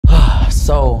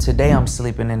So today I'm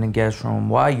sleeping in the guest room.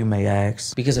 Why, you may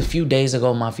ask? Because a few days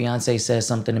ago my fiance said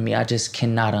something to me I just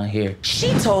cannot unhear.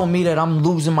 She told me that I'm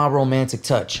losing my romantic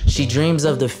touch. She dreams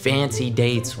of the fancy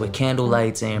dates with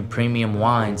candlelights and premium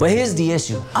wines. But here's the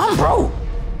issue. I'm broke.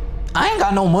 I ain't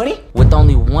got no money. With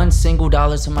only $1 single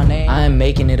to my name, I am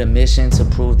making it a mission to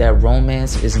prove that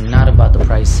romance is not about the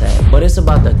price tag, but it's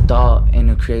about the thought and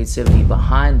the creativity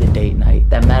behind the date night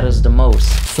that matters the most.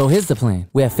 So here's the plan.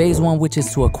 We have phase 1, which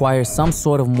is to acquire some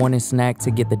sort of morning snack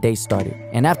to get the date started.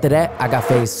 And after that, I got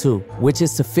phase 2, which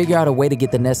is to figure out a way to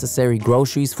get the necessary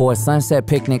groceries for a sunset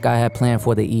picnic I had planned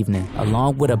for the evening,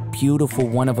 along with a beautiful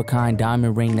one-of-a-kind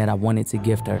diamond ring that I wanted to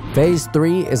gift her. Phase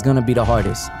 3 is gonna be the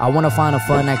hardest. I wanna find a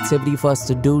fun activity for us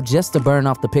to do just to burn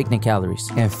off the picnic calories.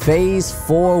 And phase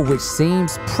 4, which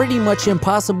seems pretty much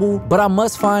impossible, but I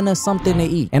must find us something to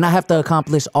eat. And I have to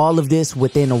accomplish all of this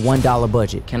within a $1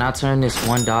 budget. Can I turn this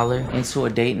 $1 into a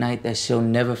date night that she'll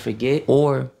never forget?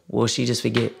 Or will she just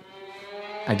forget?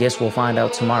 I guess we'll find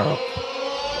out tomorrow.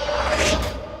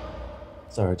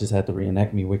 Sorry, I just had to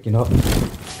reenact me waking up.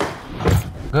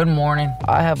 Good morning.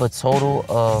 I have a total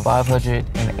of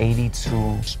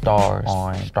 582 stars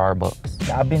on Starbucks.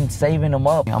 I've been saving them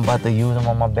up. I'm about to use them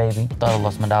on my baby. Thought I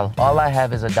lost my $1. All I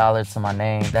have is $1 to my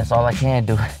name. That's all I can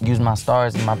do. Use my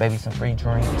stars, give my baby some free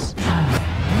drinks.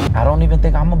 I don't even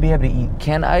think I'm gonna be able to eat.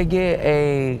 Can I get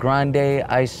a grande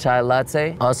iced chai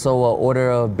latte? Also an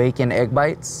order of bacon egg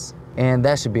bites. And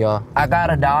that should be all. I got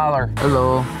 $1.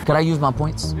 Hello. Could I use my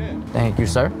points? Yeah. Thank you,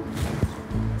 sir.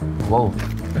 Whoa.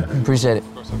 Appreciate it.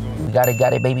 Got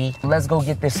it, baby. Let's go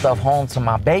get this stuff home to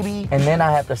my baby. And then I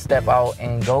have to step out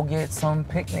and go get some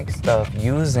picnic stuff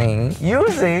using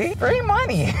free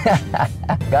money.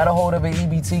 Got a hold of an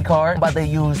EBT card. I'm about to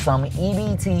use some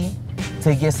EBT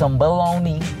to get some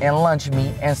bologna and lunch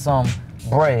meat and some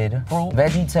bread, fruit,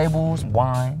 vegetables,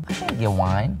 wine. I can't get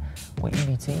wine with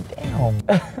EBT, damn.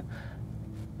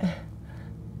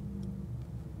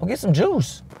 We'll get some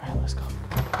juice. All right, let's go.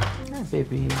 All right,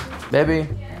 baby. Baby,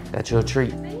 got you a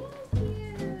treat.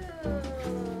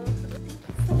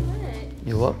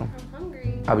 You're welcome. I'm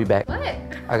hungry. I'll be back. What?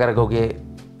 I gotta go get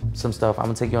some stuff. I'm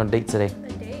gonna take you on a date today.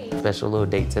 A date? Special little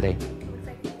date today.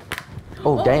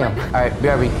 Oh, damn. All right,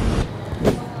 BRB.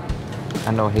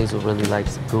 I know Hazel really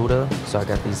likes Gouda, so I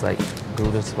got these like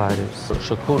Gouda sliders. So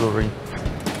charcuterie,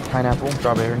 pineapple,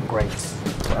 strawberry, grapes.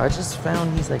 So I just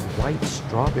found these like white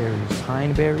strawberries,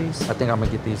 pine berries. I think I'm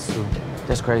gonna get these too.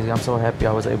 That's crazy. I'm so happy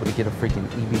I was able to get a freaking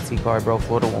EBT card, bro.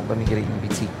 Florida won't let me get an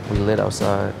EBT. We lit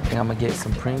outside. I think I'm gonna get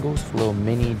some Pringles, little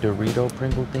mini Dorito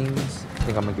Pringle things. I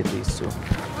think I'm gonna get these too.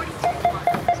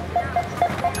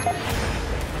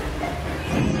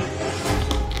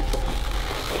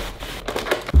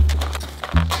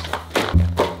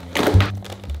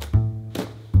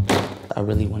 I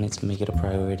really wanted to make it a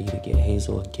priority to get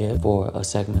Hazel a gift for a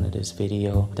segment of this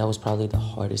video. That was probably the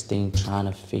hardest thing, trying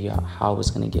to figure out how I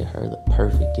was gonna get her the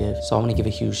perfect gift. So I wanna give a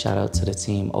huge shout out to the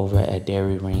team over at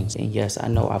Dairy Rings. And yes, I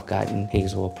know I've gotten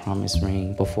Hazel a promise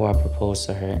ring before I proposed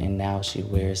to her, and now she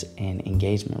wears an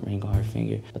engagement ring on her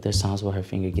finger. But there's times where her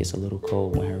finger gets a little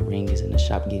cold when her ring is in the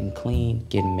shop getting clean,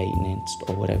 getting maintenance,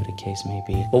 or whatever the case may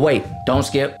be. But wait, don't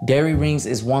skip. Dairy Rings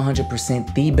is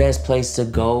 100% the best place to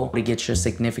go to get your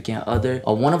significant other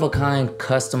a one-of-a-kind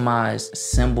customized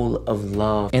symbol of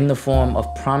love in the form of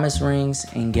promise rings,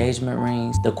 engagement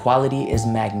rings. The quality is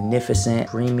magnificent.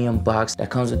 Premium box that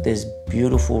comes with this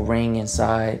beautiful ring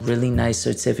inside. Really nice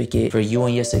certificate for you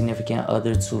and your significant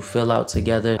other to fill out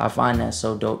together. I find that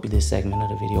so dope. This segment of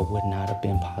the video would not have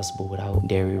been possible without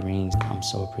Dairy Rings. I'm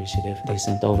so appreciative. They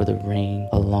sent over the ring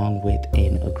along with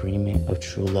an agreement of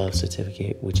true love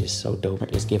certificate, which is so dope.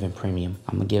 It's giving premium.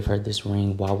 I'm gonna give her this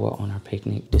ring while we're on our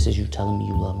picnic. This is you telling me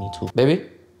you love me too. Baby?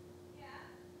 Yeah.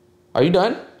 Are you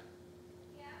done?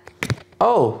 Yeah.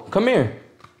 Oh, come here.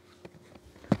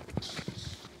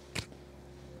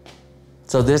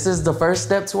 So this is the first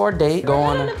step to our date. Go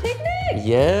on a picnic?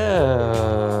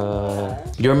 Yeah.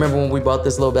 You remember when we bought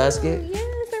this little basket? Yes,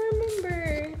 I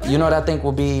remember. You know what I think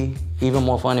will be even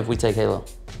more fun if we take Halo?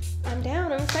 I'm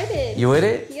down, I'm excited. You with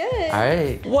it? Yes. All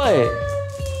right. What?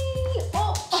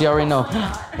 Oh. She already know.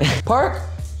 Park?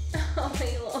 Oh,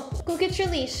 Halo. Go get your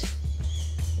leash.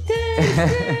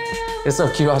 It's so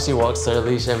cute how she walks to her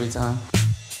leash every time.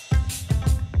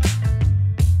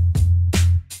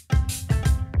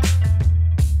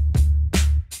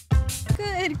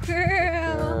 Good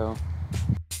girl.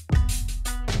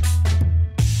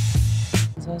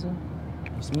 This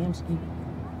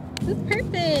is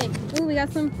perfect. Ooh, we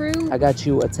got some fruit. I got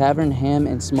you a tavern ham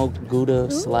and smoked Gouda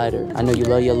slider. I know you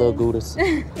love your little Goudas.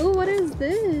 Ooh, what is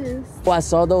this? Well, I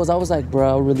saw those. I was like,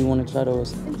 bro, I really want to try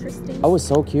those. Interesting. I was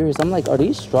so curious. I'm like, are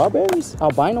these strawberries?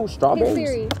 Albino strawberries? Hey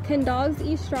Siri, can dogs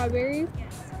eat strawberries?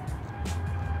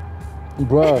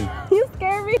 Bro. You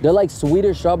scare me. They're like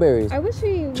sweeter strawberries. I wish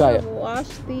we would Try have it.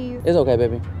 washed these. It's okay,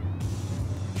 baby.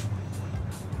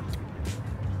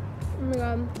 Oh my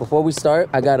god. Before we start,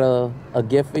 I got a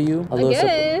gift for you. A gift?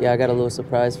 Yeah, I got a little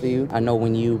surprise for you. I know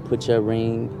when you put your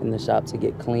ring in the shop to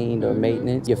get cleaned or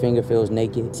maintenance, your finger feels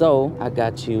naked. So I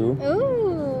got you.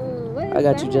 Ooh, what is I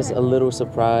got that? you just a little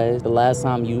surprise. The last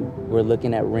time you were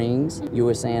looking at rings, you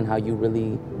were saying how you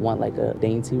really want like a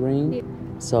dainty ring. Yeah.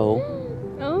 So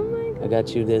Oh my god. I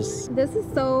got you this. This is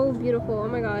so beautiful. Oh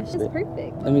my gosh. It's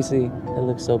perfect. Let me see. It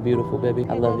looks so beautiful, baby.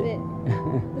 I love it.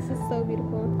 This is so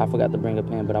beautiful. I forgot to bring a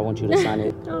pen, but I want you to sign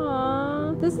it.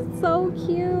 Aww, this is so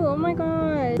cute. Oh my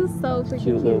god. This is so freaking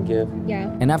Cute little gift.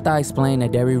 Yeah. And after I explained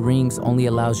that Dairy Rings only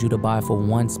allows you to buy for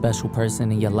one special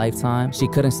person in your lifetime, she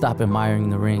couldn't stop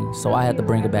admiring the ring, so I had to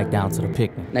bring her back down to the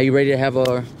picnic. Now you ready to have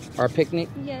our picnic?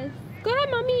 Yes. Go ahead,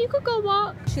 mommy. You could go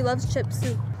walk. She loves chips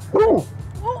too. Woo!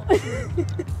 Oh.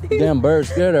 Damn bird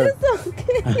scared her. It's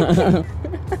okay.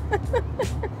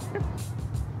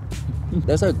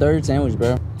 That's her third sandwich,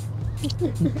 bro.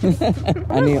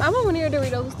 I want one of your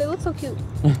Doritos. They look so cute.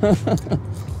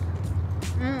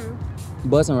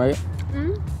 Bussin', right?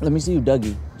 Mm. Let me see you,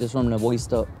 Dougie, just from the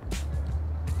waist up.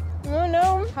 Oh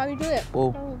no. How do you do it?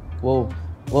 Whoa, Oh. whoa,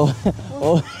 whoa,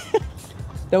 whoa.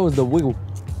 That was the wiggle.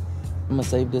 I'm gonna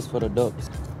save this for the ducks.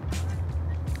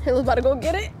 Halo's about to go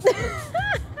get it.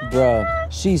 Bruh,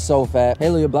 she's so fat.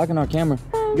 Halo, you're blocking our camera.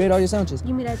 You ate all your sandwiches.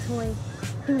 Give me that toy.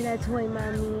 Give me that toy,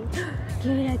 mommy.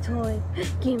 Give me that toy.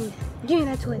 Give me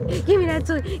that toy. Give me that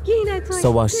toy. Give me that toy.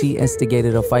 So while she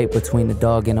instigated a fight between a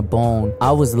dog and a bone,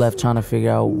 I was left trying to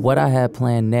figure out what I had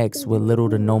planned next with little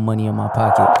to no money in my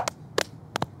pocket.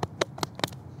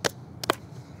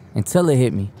 Until it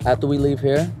hit me. After we leave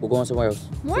here, we're going somewhere else.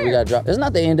 Where? So we gotta drop. It's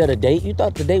not the end of the date. You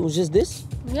thought the date was just this?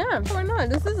 Yeah, why not?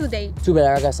 This is a date. Too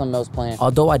bad, I got something else planned.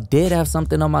 Although I did have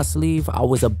something on my sleeve, I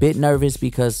was a bit nervous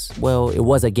because, well, it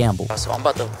was a gamble. So I'm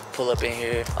about to pull up in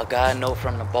here. A guy I know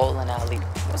from the bowling alley.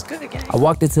 What's good again? I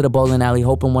walked into the bowling alley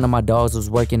hoping one of my dogs was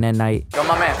working that night. Yo,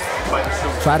 my man.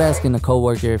 Tried asking the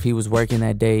coworker if he was working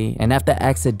that day, and after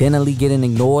accidentally getting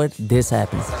ignored, this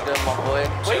happened. What's good, my boy?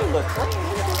 Boy, you look clean.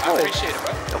 I appreciate it,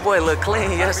 bro. That boy look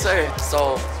clean, yes, sir.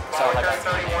 So like I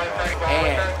tell you one thing,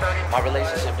 and my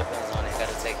relationship depends on it.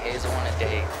 Gotta take Hazel on a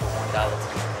date for $1 to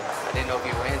me. I didn't know if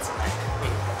you were in tonight.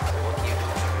 What can you do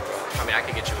for me, bro? I mean, I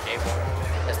could get you a game ball.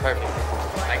 That's perfect.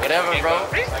 Whatever, bro.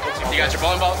 You got your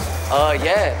bowling balls?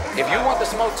 Yeah. If you want the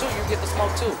smoke too, you get the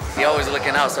smoke too. He always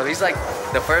looking out, so he's like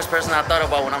the first person I thought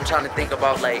about when I'm trying to think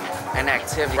about like an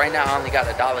activity. Right now, I only got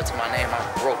 $1 to my name.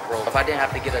 I'm broke, bro. If I didn't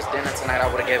have to get us dinner tonight, I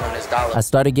would have gave him this $1. I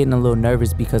started getting a little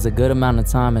nervous because a good amount of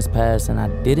time has passed and I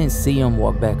didn't see him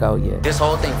walk back out yet. This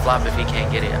whole thing flop if he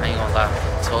can't get it. I ain't gonna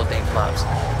lie. This whole thing flops.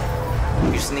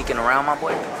 You sneaking around, my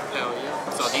boy? Hell yeah.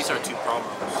 So these are 2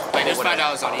 promos. Like, there's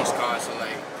 $5 on each car, so like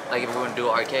if we want to do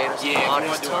arcade or something? Yeah, if we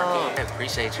want to do arcade. I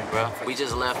appreciate you, bro. We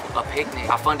just left a picnic.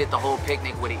 I funded the whole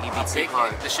picnic with an EBT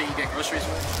card. The shit you get groceries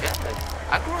with?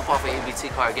 Yeah, I grew up off an EBT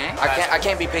card game. I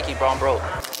can't be picky, bro. I'm broke.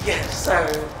 Yes, sir.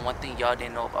 One thing y'all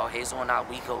didn't know about Hazel and I,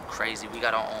 we go crazy. We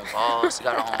got our own balls, we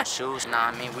got our own shoes. Nah,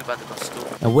 I mean, we about to go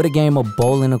stupid. And with a game of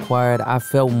bowling acquired, I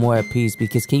felt more at peace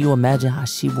because can you imagine how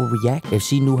she would react if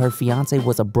she knew her fiance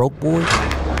was a broke boy?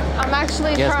 I'm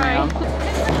actually trying.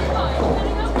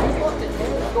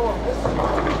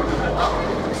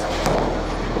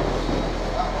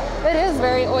 It is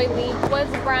very oily.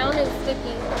 What's brown is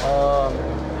sticky.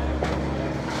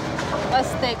 A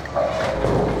stick.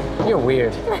 You're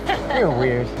weird. You're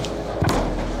weird.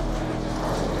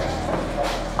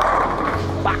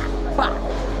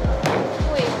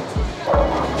 Wait.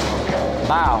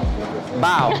 Bow.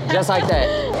 Bow. Just like that.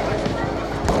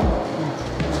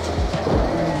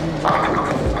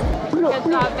 Good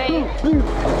job, babe.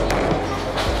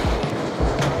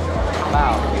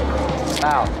 Bow.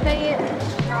 Bow. Say it.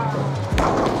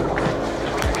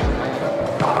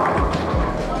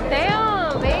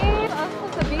 Damn, babe. I'm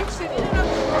supposed to beat you.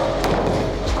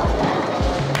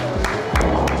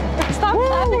 Stop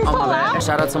laughing so loud.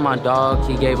 Shout out to my dog.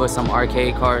 He gave us some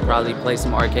arcade cards. Probably play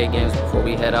some arcade games before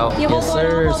we head out. Yes,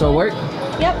 sir. So work?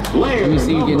 Yep. Let me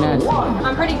see you get nasty.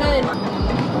 I'm pretty good.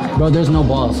 Bro, there's no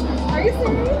balls. Are you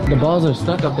serious? The balls are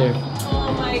stuck up there.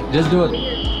 Oh my god. Just do it.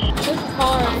 This is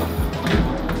hard.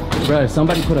 Bro,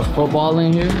 somebody put a football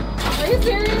in here. Are you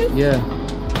serious? Yeah.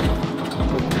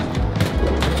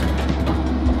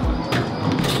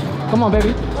 Come on,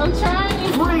 baby. I'm trying.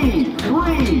 3,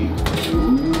 3.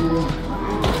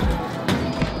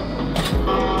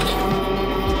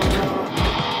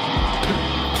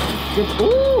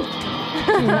 Ooh!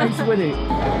 Nice with it.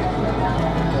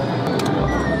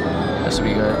 That should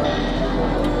be good.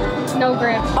 No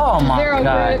grip. Oh my Zero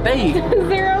God, grip. babe.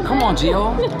 Zero. Come on,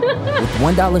 Gio.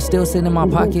 With $1 still sitting in my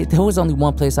pocket, there was only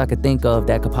one place I could think of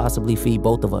that could possibly feed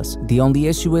both of us. The only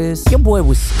issue is, your boy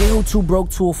was still too broke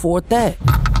to afford that.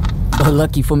 But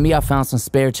lucky for me, I found some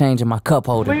spare change in my cup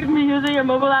holder. Will you be using your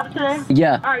mobile app today?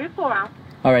 Yeah. All right, you pull out.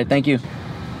 All right, thank you.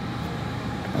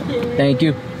 Thank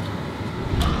you.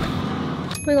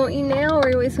 We gonna eat now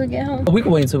or wait till we get home? We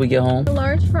can wait until we get home. A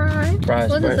large fry. Fries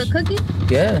What is first. this, a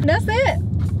cookie? Yeah. That's it.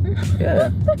 Yeah.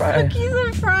 Fries. Cookies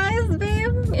and fries,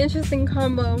 babe. Interesting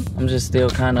combo. I'm just still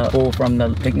kind of full from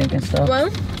the picnic and stuff. Well,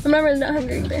 I'm not really that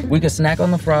hungry either. We could snack on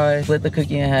the fries, split the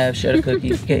cookie in half, share the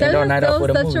cookie, get end our night off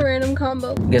with a That's movie. such a random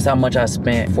combo. Guess how much I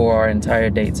spent for our entire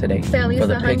date today? Say at least for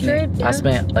the 100, picnic. yeah. I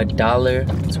spent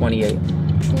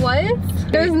 $1.28.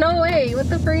 What? There's no way. What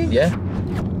the freak? Yeah.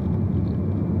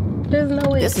 There's no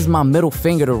way. This is my middle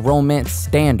finger to romance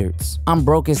standards. I'm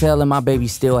broke as hell and my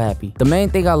baby's still happy. The main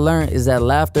thing I learned is that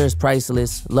laughter is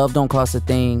priceless, love don't cost a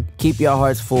thing, keep your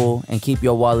hearts full, and keep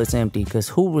your wallets empty, cause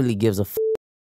who really gives a f